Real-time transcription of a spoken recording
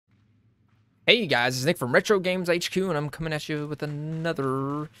Hey guys, it's Nick from Retro Games HQ, and I'm coming at you with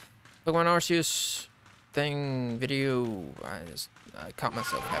another Pokemon Arceus video. I caught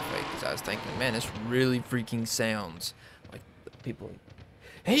myself halfway because I was thinking, man, this really freaking sounds like the people.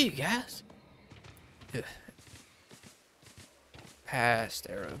 Hey guys, Ugh. Past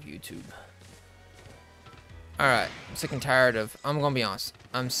era of YouTube. All right, I'm sick and tired of. I'm gonna be honest.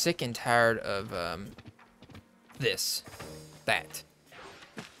 I'm sick and tired of that.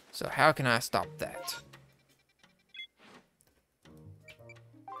 So how can I stop that?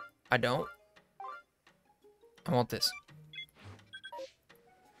 I don't. I want this.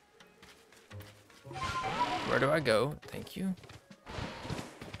 Where do I go? Thank you.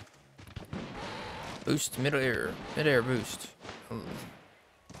 Boost mid-air boost.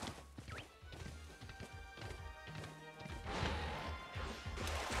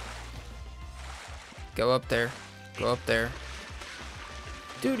 Go up there. Go up there.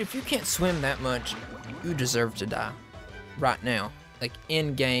 Dude, if you can't swim that much, you deserve to die. Right now. Like,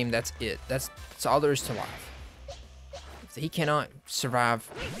 in game, that's it. That's all there is to life. If he cannot survive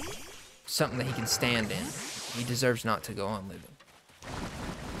something that he can stand in, he deserves not to go on living.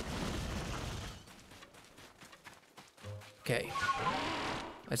 Okay.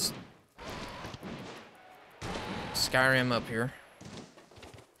 Let's Skyrim up here.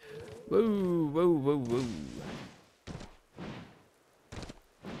 Woo, woo, woo, woo.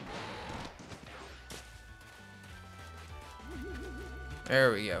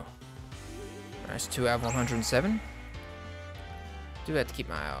 There we go. Nice 2 out of 107. Do have to keep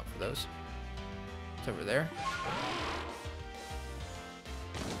my eye out for those. It's over there.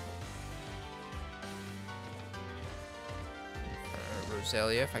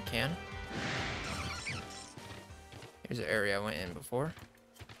 Roselia, if I can. Here's the area I went in before.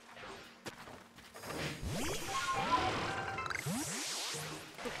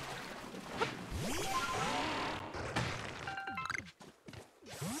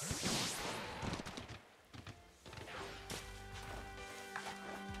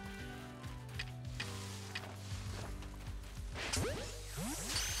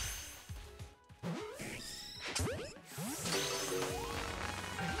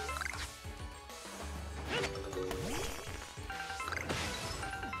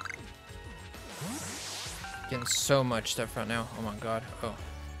 Getting so much stuff right now. Oh my god. Oh.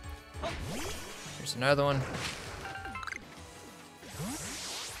 There's another one.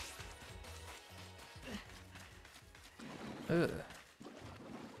 Ugh.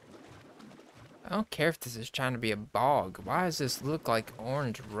 I don't care if this is trying to be a bog. Why does this look like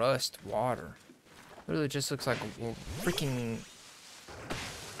orange rust water? Literally just looks like a freaking...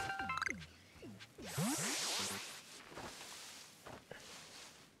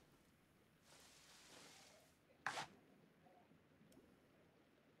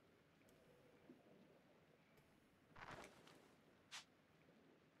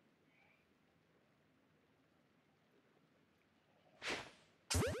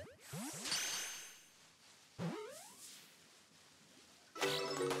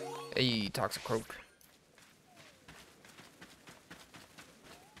 Hey, toxic croak.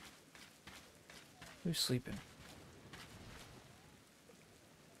 Who's sleeping?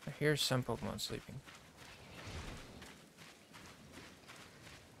 I hear some Pokemon sleeping.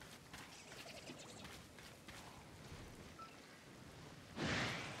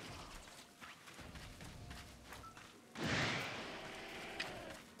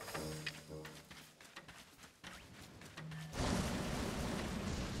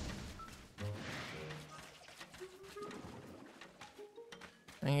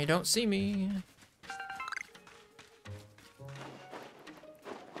 And you don't see me.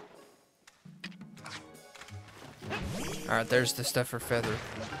 Alright, there's the stuff for Feather.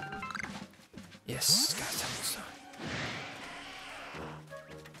 Yes, got something stuff.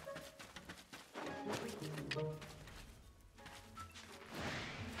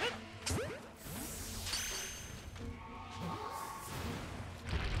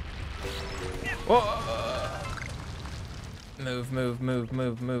 Whoa! Move, move, move,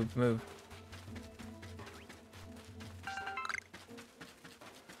 move, move, move.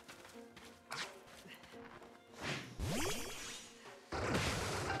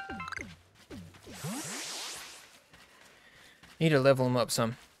 Need to level him up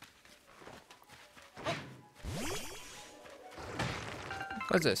some.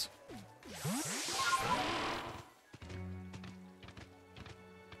 What's this?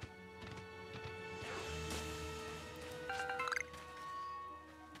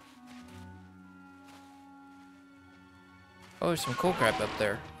 Oh, there's some cool crap up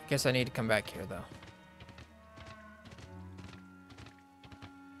there. Guess I need to come back here, though.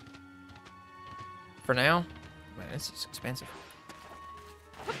 for now. Man, this is expensive.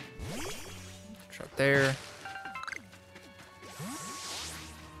 Truck there.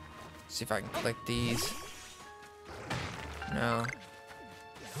 See if I can collect these. No.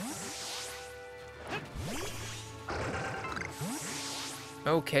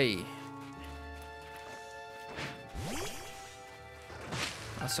 Okay.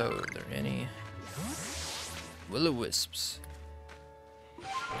 Also, are there any will-o-wisps?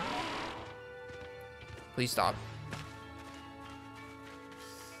 Please stop.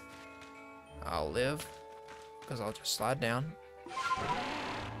 I'll live, because I'll just slide down.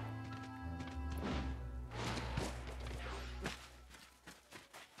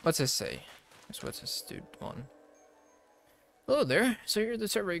 What's this say? What's this dude on? Hello there. So you're the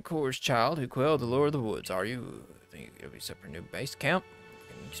Survey Corps' child who quelled the lure of the woods, are you? Think you'll be set for a new base camp?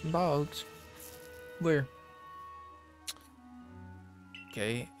 Getting some bogs. Where?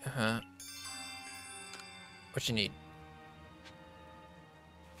 Okay, What you need?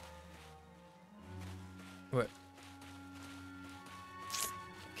 What?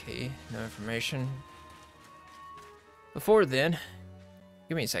 Okay, no information. Before then,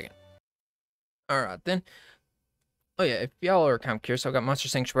 give me a second. Alright then. Oh yeah, if y'all are kind of curious, I got Monster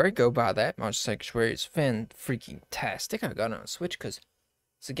Sanctuary. Go buy that. Monster Sanctuary is fan-freaking-tastic. I got it on Switch because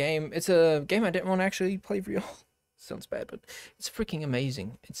it's a game I didn't want to actually play for y'all. Sounds bad, but it's freaking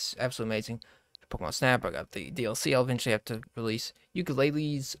amazing. It's absolutely amazing. Pokemon Snap, I got the DLC I'll eventually have to release.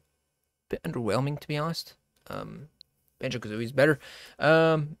 Ukulele's a bit underwhelming, to be honest. Banjo-Kazooie's better.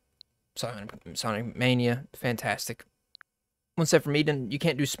 Sonic Mania, fantastic. One step from Eden, you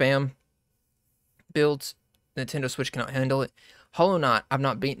can't do spam builds. Nintendo Switch cannot handle it. Hollow Knight, I've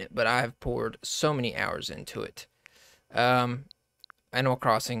not beaten it, but I have poured so many hours into it. Animal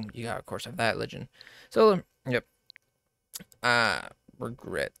Crossing, you gotta, of course, have that. Legend. So, yep. I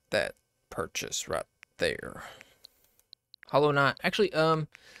regret that purchase right there. Hollow Knight, actually, you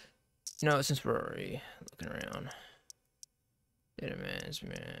know, since we're already looking around. Data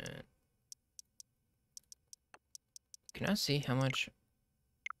management. Can I see how much?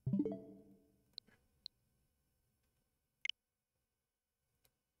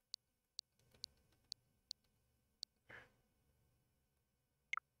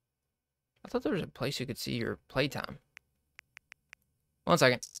 I thought there was a place you could see your playtime. 1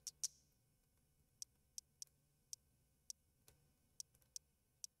 second.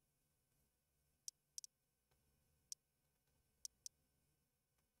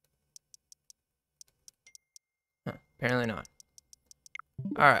 Huh, apparently not.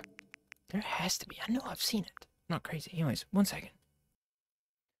 Alright. There has to be. I know I've seen it. I'm not crazy. Anyways, 1 second.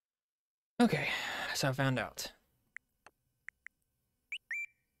 Okay, so I found out.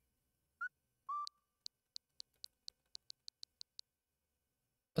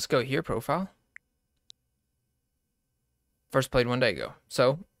 Let's go here, profile. First played 1 day ago.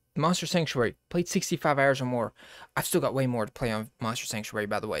 So, Monster Sanctuary, played 65 hours or more. I've still got way more to play on Monster Sanctuary,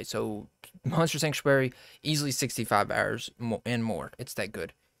 by the way. So, Monster Sanctuary, easily 65 hours and more. It's that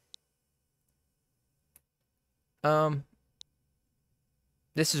good.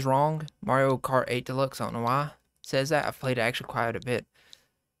 This is wrong. Mario Kart 8 Deluxe, I don't know why it says that. I've played it actually quite a bit.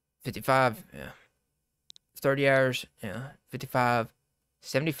 55, yeah. 30 hours, yeah. 55,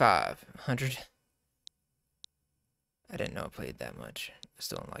 75, 100. I didn't know I played that much. I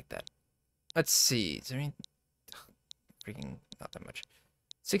still don't like that. Let's see. Is there any... Freaking not that much.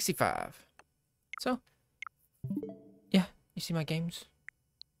 65. So, yeah. You see my games?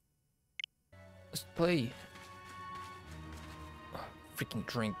 Let's play. Oh, freaking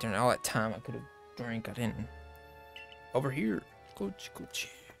drink. During all that time I could have drank. I didn't. Over here. Coach.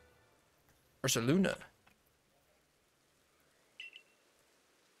 Ursaluna.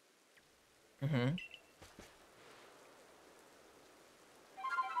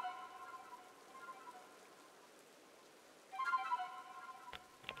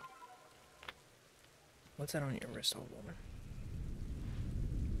 What's that on your wrist, old woman?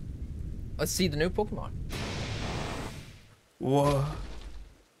 Let's see the new Pokemon. Whoa.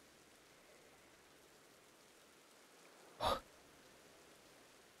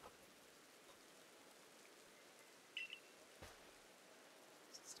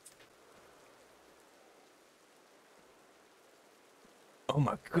 Oh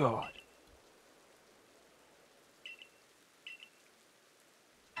my god.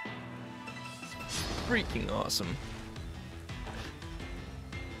 Freaking awesome.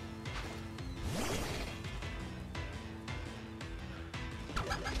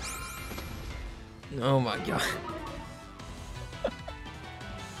 Oh my god.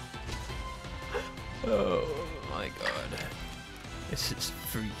 Oh my god. This is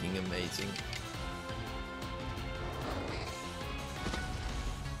freaking amazing.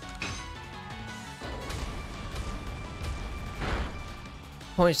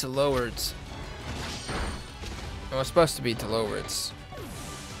 points to lower its... Well, it's supposed to be to lower its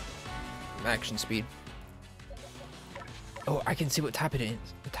action speed. Oh, I can see what type it is.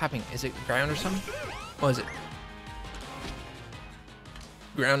 The typing. Is it ground or something? What is it?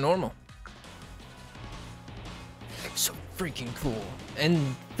 Ground normal. So freaking cool.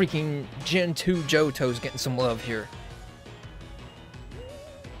 And freaking Gen 2 Johto's getting some love here.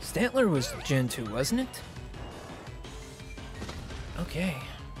 Stantler was Gen 2, wasn't it? Okay.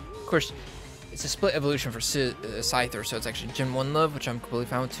 Of course, it's a split evolution for Scyther, so it's actually Gen 1 love, which I'm completely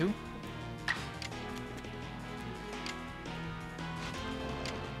fine with too.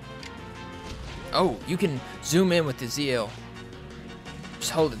 Oh, you can zoom in with the ZL.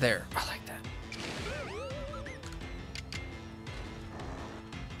 Just hold it there. I like that.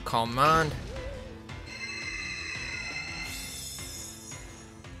 Calm mind.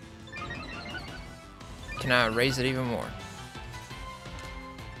 Can I raise it even more?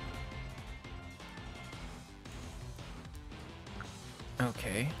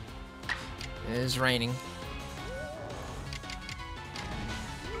 Okay. It is raining.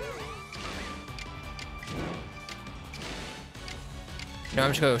 No,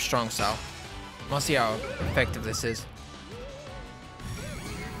 I'm just gonna go strong style. We'll see how effective this is.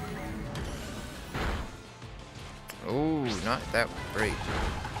 Oh, not that great.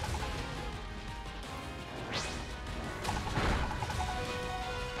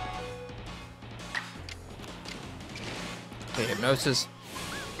 Okay, hypnosis.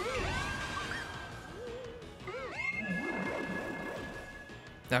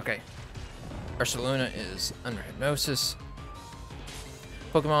 Okay. Ursaluna is under hypnosis.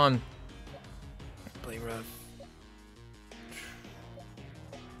 Pokemon. Play rough.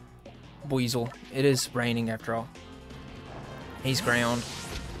 Weasel. It is raining after all. He's ground.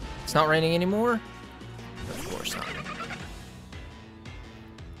 It's not raining anymore? Of course not.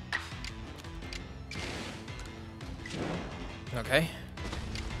 Okay.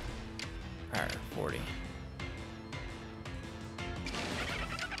 Alright, 40.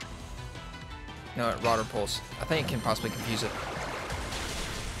 No, Rotter Pulse. I think it can possibly confuse it.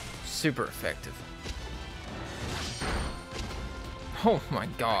 Super effective. Oh my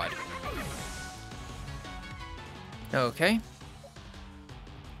god. Okay.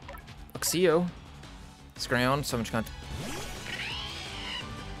 Luxio. It's ground, so much content.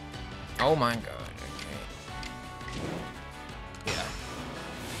 Oh my god. Okay. Yeah.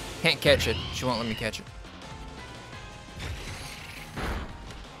 Can't catch it. She won't let me catch it.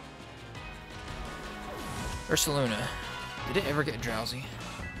 Ursaluna. Did it ever get drowsy?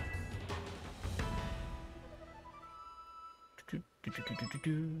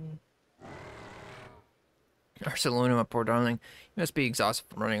 Ursaluna, my poor darling. You must be exhausted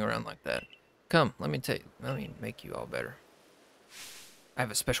from running around like that. Come, let me make you all better. I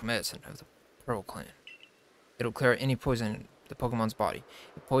have a special medicine of the Pearl Clan. It'll clear any poison in the Pokemon's body.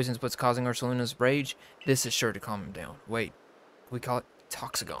 If poison's what's causing Ursaluna's rage, this is sure to calm him down. Wait, we call it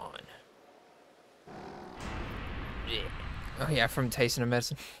Toxagon. Yeah. Oh yeah, from tasting a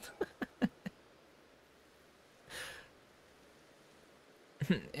medicine.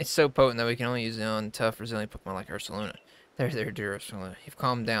 It's so potent that we can only use it on tough, resilient Pokemon like Ursaluna. There, dear Ursaluna. You've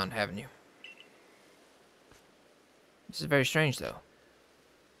calmed down, haven't you? This is very strange, though.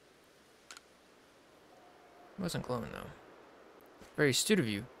 It wasn't glowing, though. Very astute of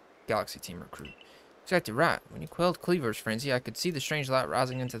you, Galaxy Team recruit. Exactly right. When you quelled Cleaver's frenzy, I could see the strange light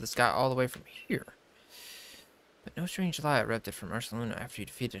rising into the sky all the way from here. But no strange light erupted from Ursaluna after you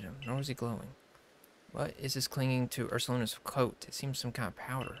defeated him, nor was he glowing. What is this clinging to Ursaluna's coat? It seems some kind of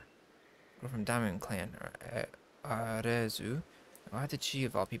powder. Or from Diamond Clan, or Arceus. Why did she,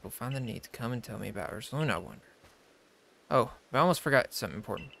 of all people, find the need to come and tell me about Ursaluna, I wonder? Oh, but I almost forgot something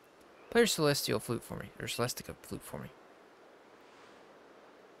important. Play your Celestial Flute for me, or Celestica Flute for me.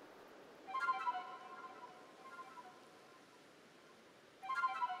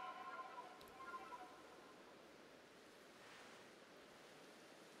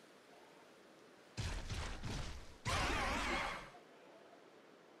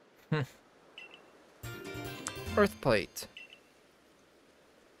 Earth Plate.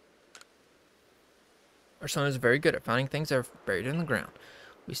 Ursaluna is very good at finding things that are buried in the ground.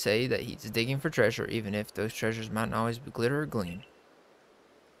 We say that he's digging for treasure, even if those treasures might not always be glitter or gleam.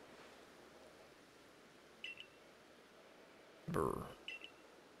 Brr.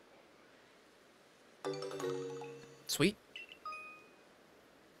 Sweet.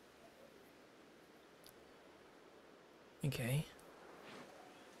 Okay.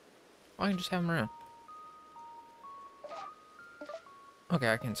 I can just have him around. Okay,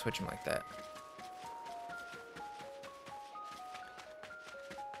 I can switch him like that.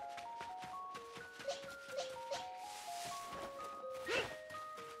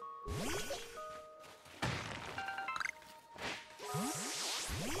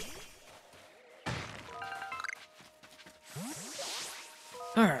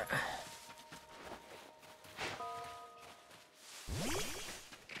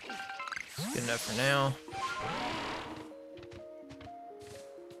 Good enough for now.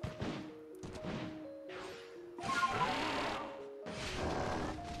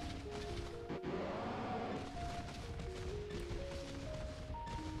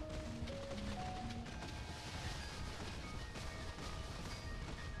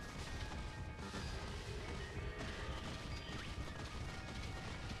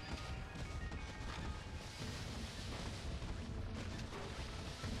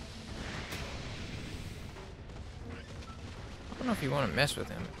 I don't know if you want to mess with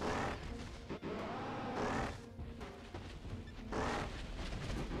him.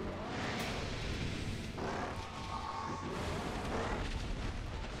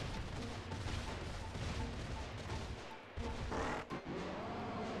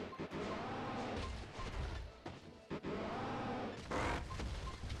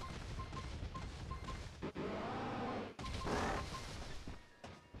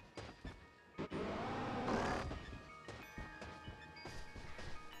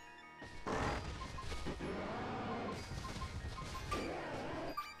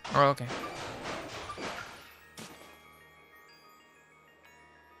 Oh, okay.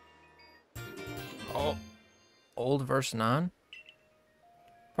 Oh, old verse 9?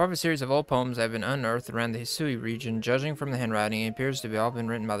 Part of a series of old poems have been unearthed around the Hisui region. Judging from the handwriting, it appears to be all been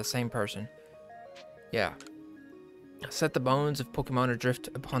written by the same person. Yeah. I set the bones of Pokemon adrift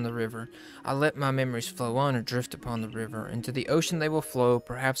upon the river. I let my memories flow on adrift upon the river. Into the ocean they will flow,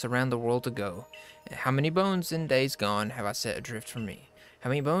 perhaps around the world to go. And how many bones in days gone have I set adrift from me? How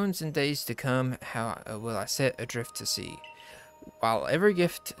many bones in days to come how will I set adrift to sea? While every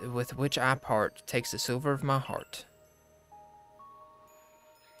gift with which I part takes the silver of my heart.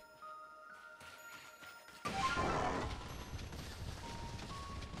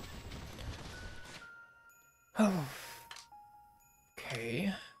 Oh.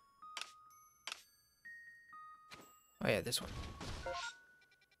 Okay. Oh yeah, this one.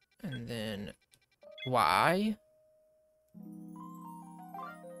 And then Y.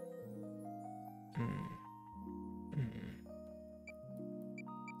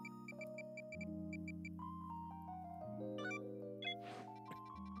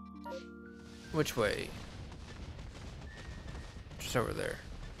 Which way? Just over there.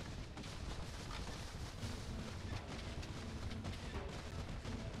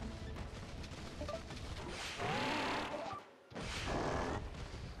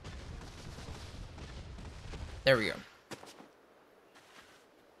 There we go.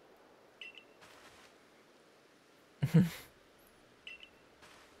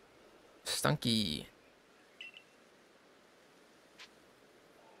 Stunky.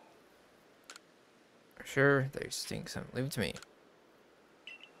 Sure, they stink some. Leave it to me.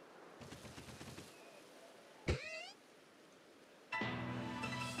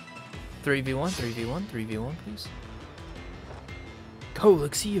 Three v 3v1, 3v1, please. Go,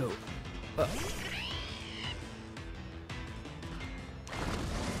 Luxio.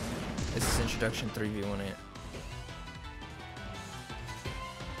 This is introduction 3v1 ant.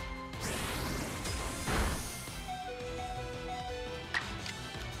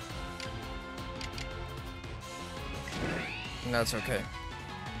 That's okay.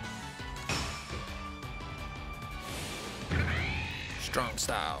 Strong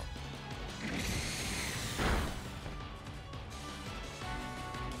style.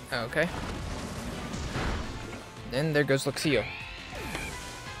 Okay. Then there goes Luxio.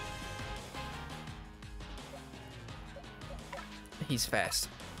 He's fast.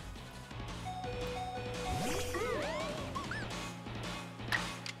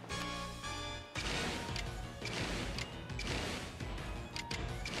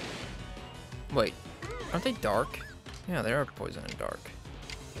 Wait, aren't they dark? Yeah, they are poison and dark.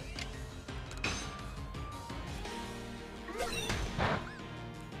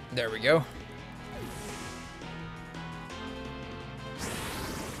 There we go.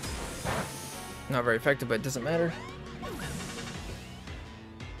 Not very effective, but it doesn't matter.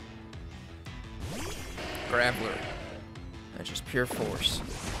 Grappler. That's just pure force.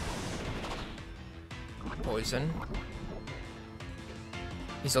 Poison.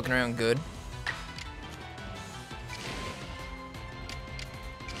 He's looking around good.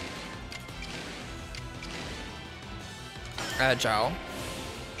 Agile.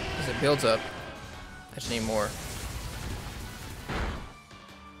 As it builds up. I just need more.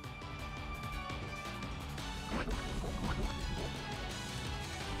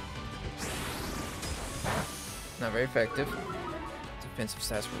 Not very effective. Defensive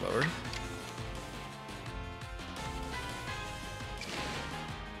stats were lowered.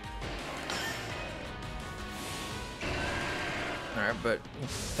 Alright, Alright, but I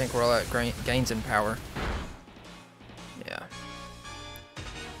think we're all at gains in power. Yeah.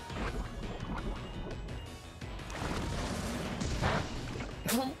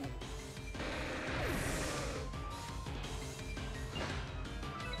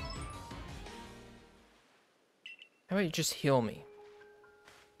 How about you just heal me?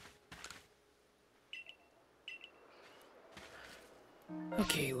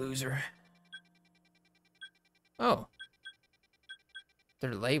 Okay, loser. Oh.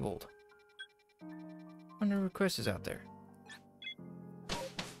 They're labeled. I wonder what quest is out there.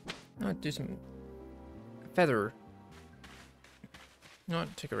 I'll do some feather. You know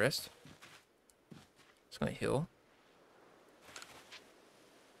what? Take a rest. It's gonna heal.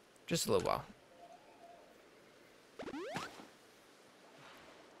 Just a little while.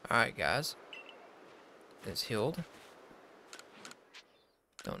 Alright, guys. It's healed.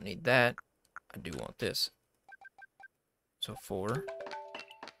 Don't need that. I do want this. So 4.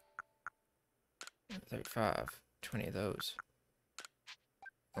 35. 20 of those.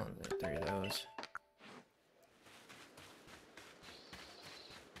 30 of those.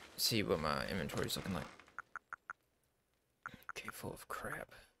 See what my inventory's looking like. Okay, full of crap.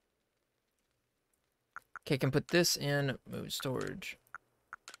 Okay, can put this in. Move storage.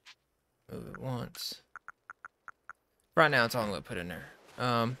 Move it once. Right now, it's all I'm gonna put in there.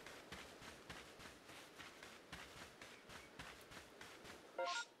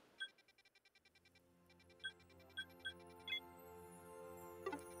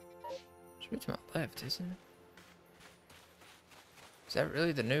 Should be to my left, isn't it? Is that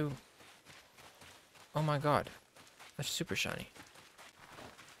really the new? Oh my god, that's super shiny.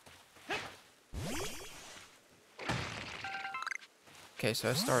 Okay, so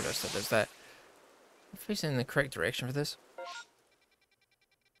that's Stardust that does that. I'm facing in the correct direction for this.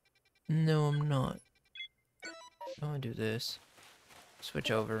 No, I'm not. I want to do this.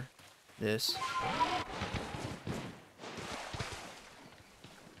 Switch over. This.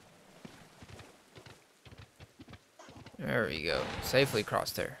 There we go. Safely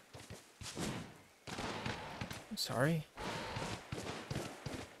crossed there. Sorry.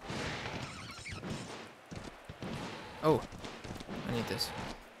 Oh, I need this.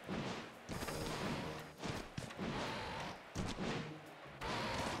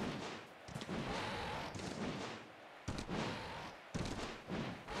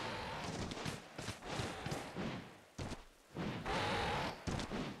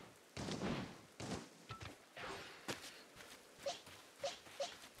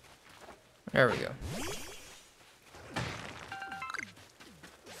 There we go.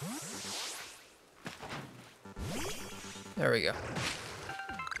 There we go.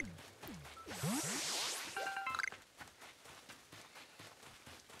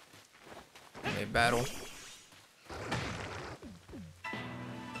 A battle.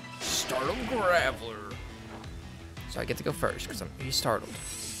 Startled Graveler. So I get to go first because he's startled.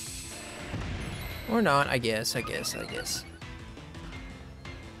 Or not, I guess.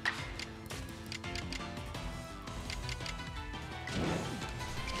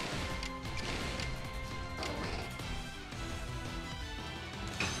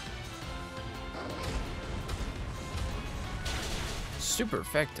 Super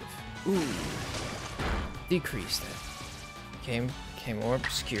effective. Ooh. Decrease that. Came more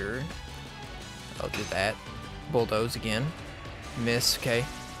obscure. I'll do that. Bulldoze again. Miss, okay.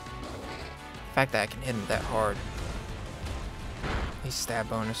 The fact that I can hit him that hard. He's stab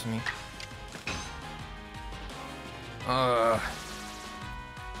bonus me. Oh,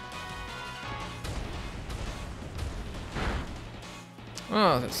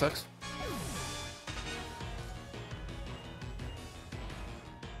 that sucks.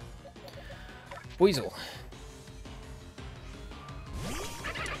 Weasel. I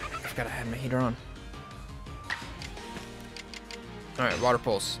forgot I had my heater on. Alright, water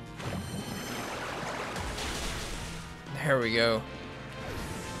pulse. There we go.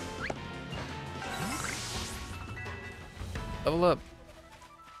 Level up.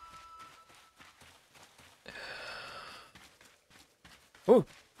 Oh.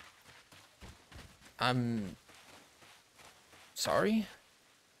 I'm sorry.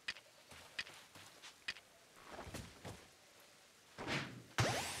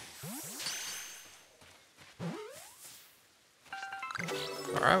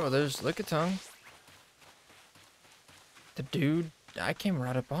 Alright, well, there's Lickitung. The dude, I came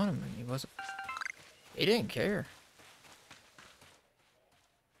right up on him and he didn't care.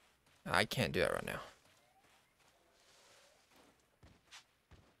 I can't do that right now.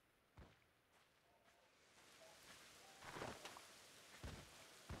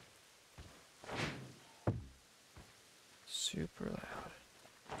 Super loud.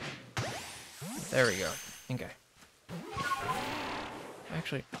 There we go. Okay.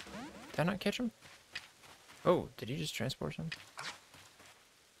 Actually, did I not catch him? Oh, did he just transport something?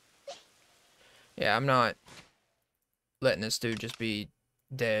 Yeah, I'm not letting this dude just be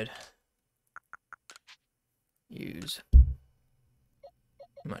dead. Use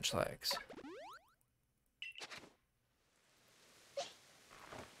much lags.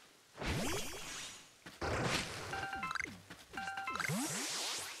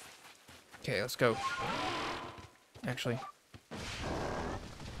 Okay, let's go. Actually.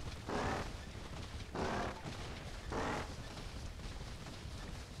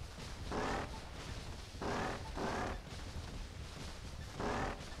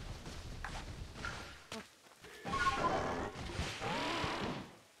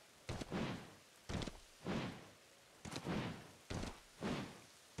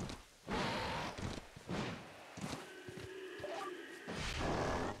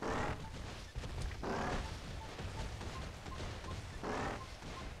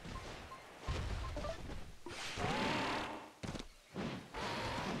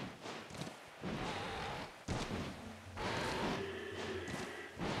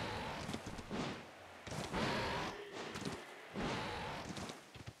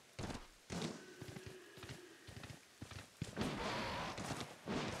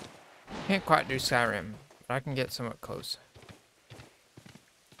 Can't quite do Skyrim, but I can get somewhat close.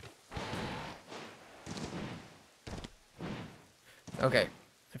 Okay,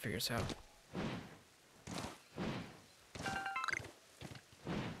 I figure this out.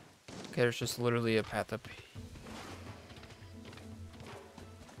 Okay, there's just literally a path up.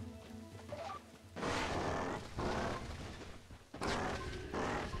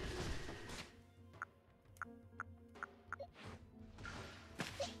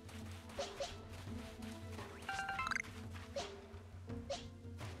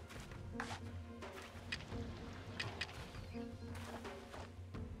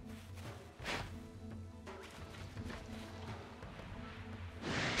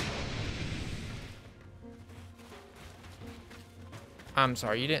 I'm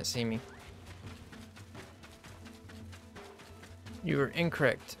sorry, you didn't see me. You were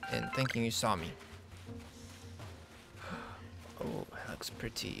incorrect in thinking you saw me. Oh, that looks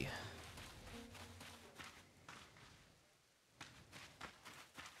pretty.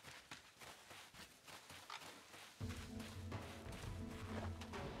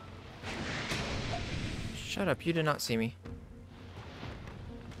 Shut up, you did not see me.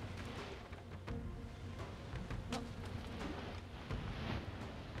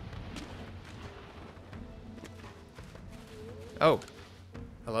 Oh.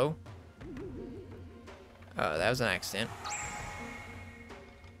 Hello? That was an accident.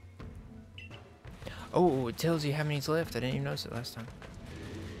 Oh, it tells you how many's left. I didn't even notice it last time.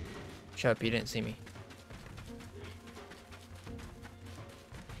 Shut up, you didn't see me.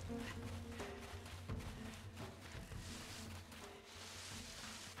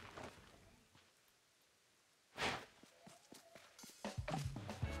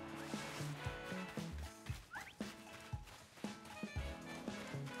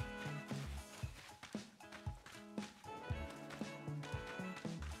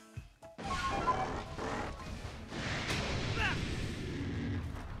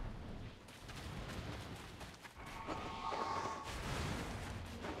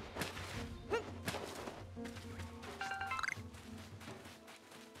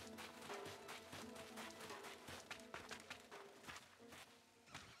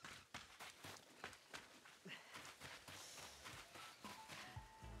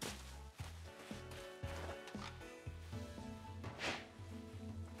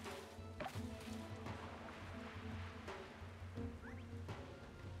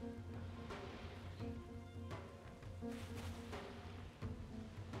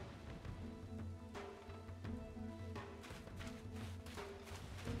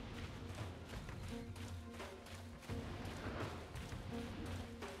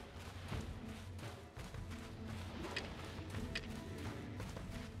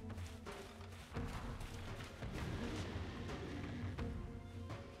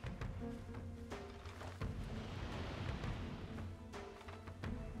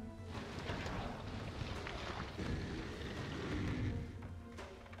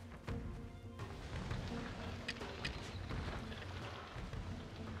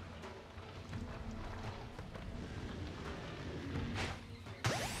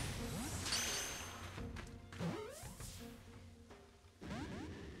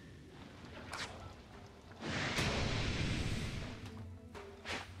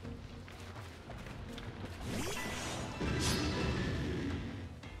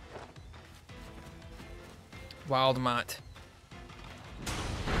 Wild Mite.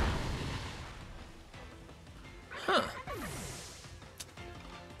 Huh.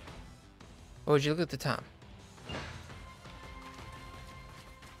 Oh, would you look at the time?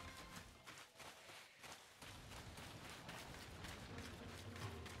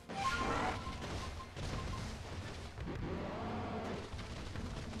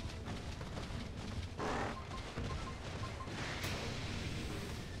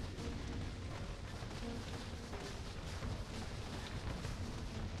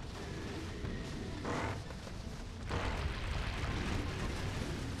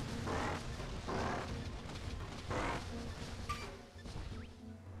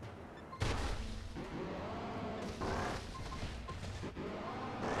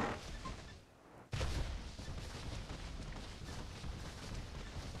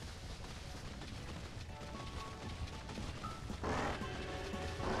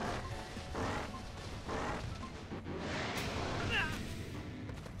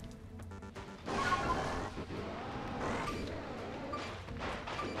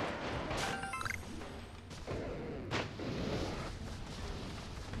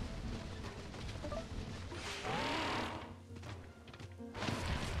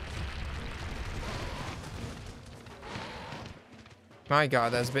 My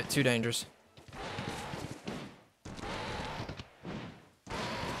god, that's a bit too dangerous.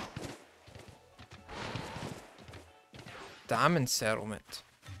 Diamond settlement.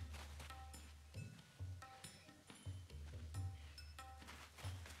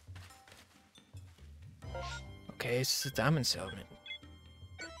 Okay, it's a diamond settlement.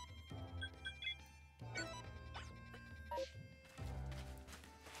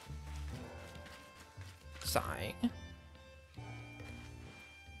 Sighing.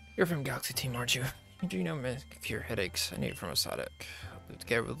 You're from Galaxy Team, aren't you? Do you know me for your headaches? I need it from a Sodic. Live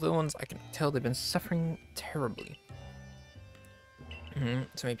together with little ones. I can tell they've been suffering terribly.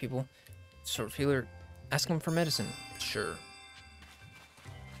 So many people. Sort feeler. Ask them for medicine. Sure.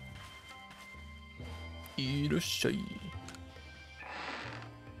 Irashai.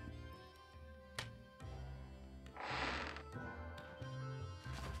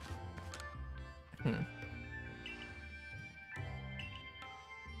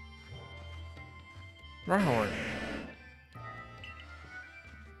 Rhyhorn.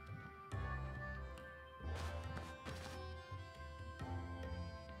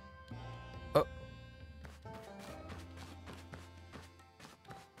 Oh.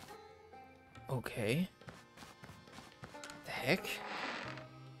 Okay. The heck?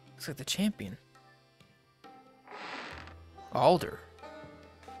 Looks like the champion. Alder.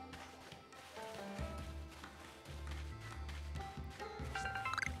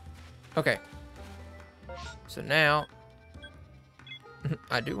 Okay. So now,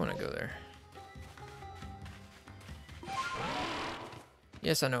 I do want to go there.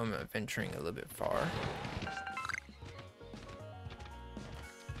 Yes, I know I'm venturing a little bit far.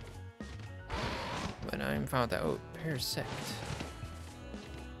 But I'm fine with that. Oh, Parasect.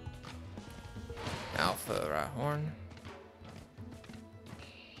 Alpha Rhyhorn.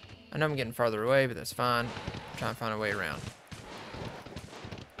 I know I'm getting farther away, but that's fine. I'm trying to find a way around.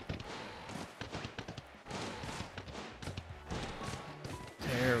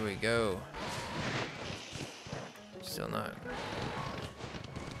 There we go. Still not.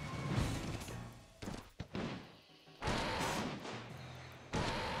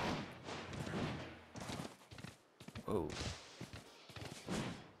 Whoa.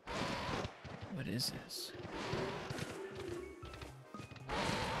 What is this?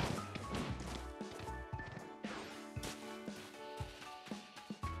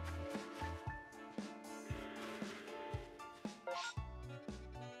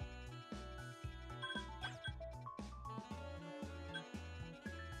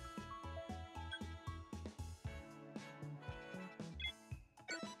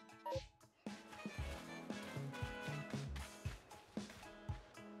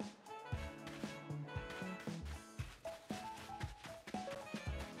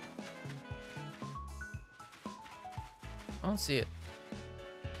 I don't see it.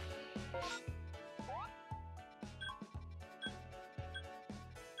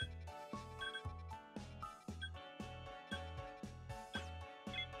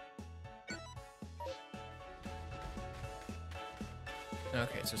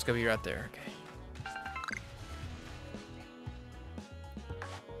 Okay, so it's gonna be right there. Okay.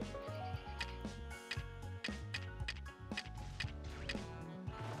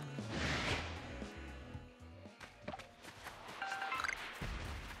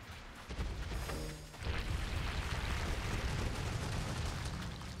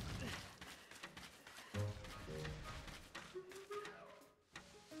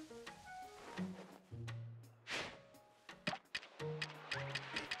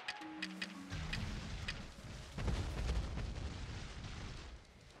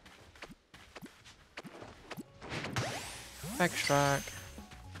 Back strike.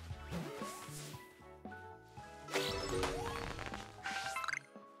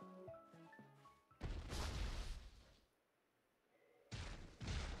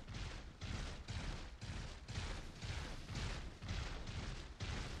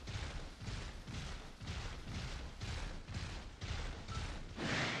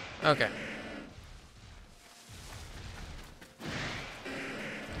 Okay.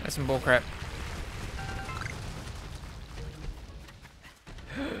 That's some bullcrap.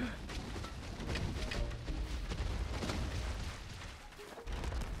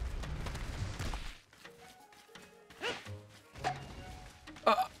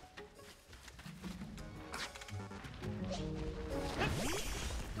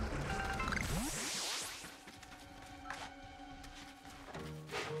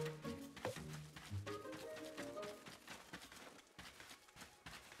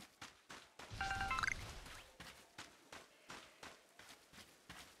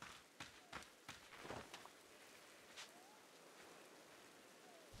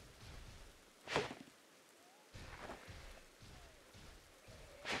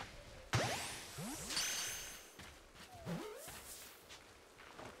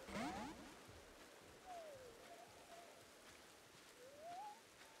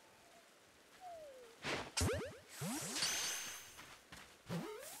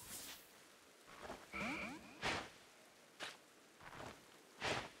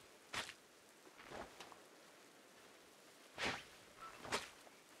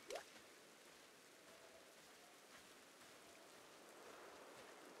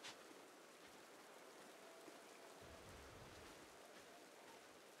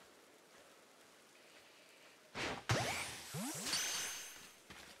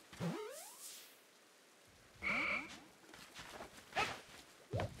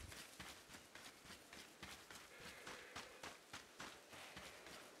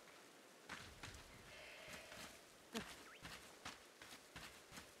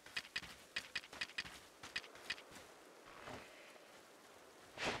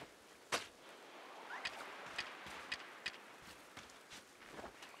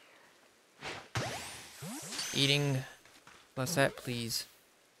 Eating. What's that, please?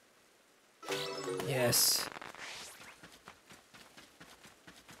 Yes.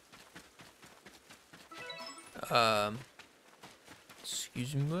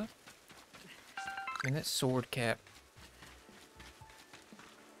 Excuse me, what? I mean, that sword cap.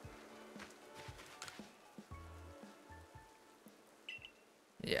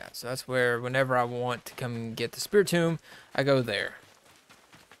 Yeah, so that's where whenever I want to come get the Spirit Tomb, I go there.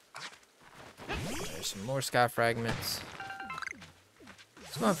 There's some more sky fragments.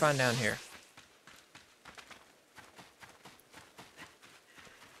 What's going to find down here?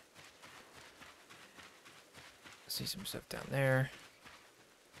 See some stuff down there.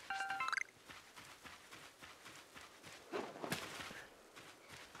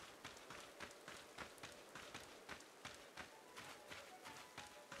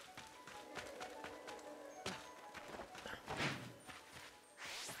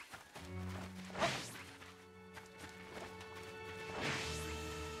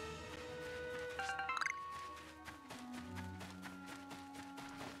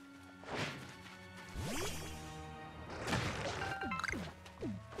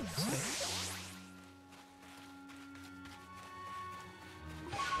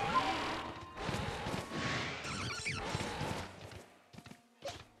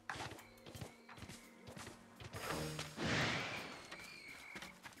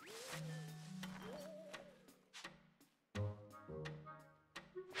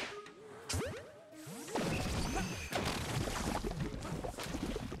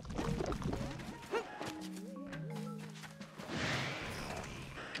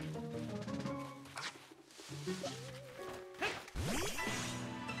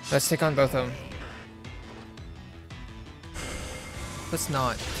 Let's take on both of them. Let's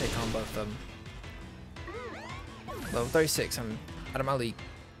not take on both of them. Level 36, I'm out of my league.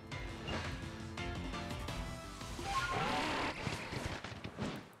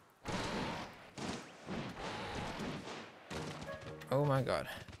 Oh my god.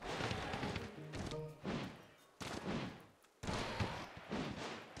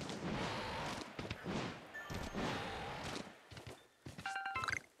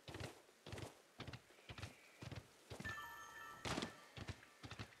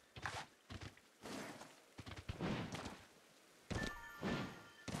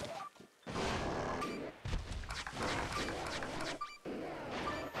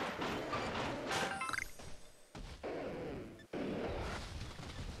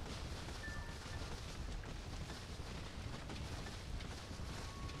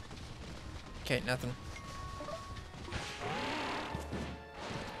 Okay, nothing.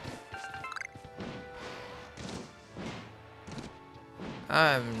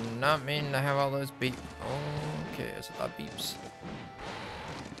 I'm not meaning to have all those beep. Okay, there's a lot of beeps.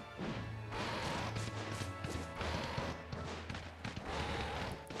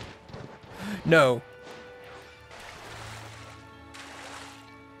 No.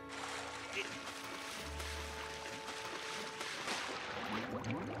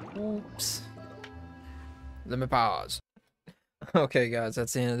 Oops. Let me pause. Okay, guys,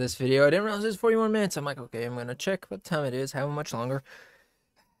 that's the end of this video. I didn't realize it was 41 minutes. I'm like, okay, I'm gonna check what time it is, how much longer.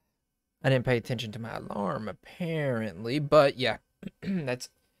 I didn't pay attention to my alarm, apparently, but yeah, that's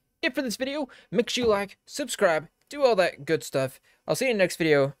it for this video. Make sure you like, subscribe, do all that good stuff. I'll see you in the next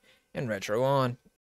video, and Retro on.